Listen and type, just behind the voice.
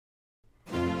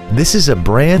This is a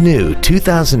brand new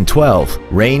 2012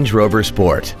 Range Rover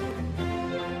Sport.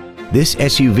 This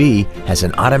SUV has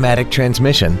an automatic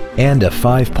transmission and a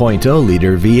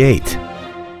 5.0-liter V8.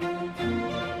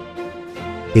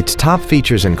 Its top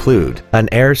features include an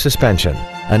air suspension,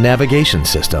 a navigation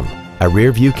system, a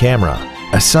rear-view camera,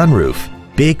 a sunroof,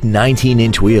 big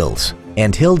 19-inch wheels,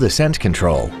 and hill descent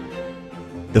control.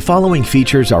 The following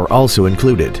features are also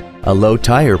included: a low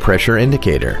tire pressure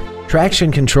indicator,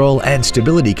 traction control and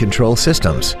stability control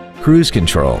systems, cruise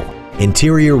control,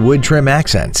 interior wood trim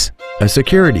accents, a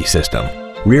security system,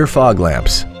 rear fog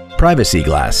lamps, privacy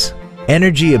glass,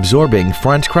 energy-absorbing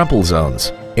front crumple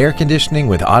zones, air conditioning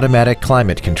with automatic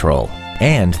climate control,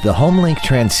 and the HomeLink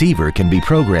transceiver can be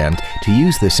programmed to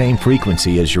use the same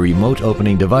frequency as your remote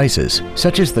opening devices,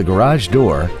 such as the garage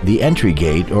door, the entry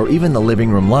gate, or even the living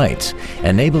room lights,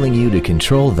 enabling you to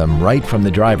control them right from the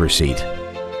driver's seat.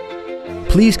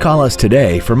 Please call us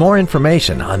today for more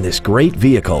information on this great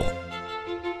vehicle.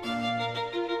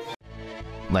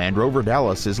 Land Rover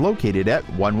Dallas is located at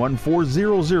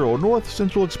 11400 North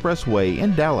Central Expressway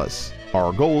in Dallas.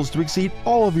 Our goal is to exceed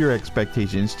all of your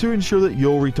expectations to ensure that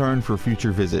you'll return for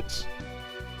future visits.